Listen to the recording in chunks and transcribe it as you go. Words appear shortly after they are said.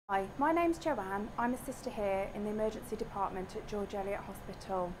Hi, my name's Joanne. I'm a sister here in the emergency department at George Eliot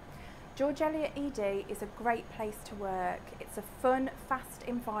Hospital. George Eliot ED is a great place to work. It's a fun, fast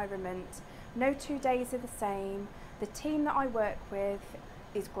environment. No 2 days are the same. The team that I work with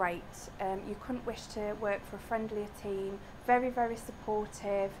is great. You couldn't wish to work for a friendlier team. Very, very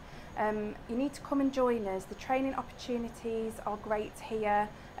supportive. You need to come and join us. The training opportunities are great here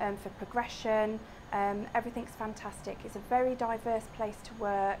for progression. Everything's fantastic. It's a very diverse place to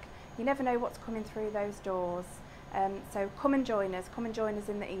work. You never know what's coming through those doors. So come and join us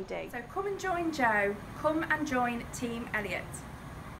in the ED. So come and join Jo, come and join Team Eliot.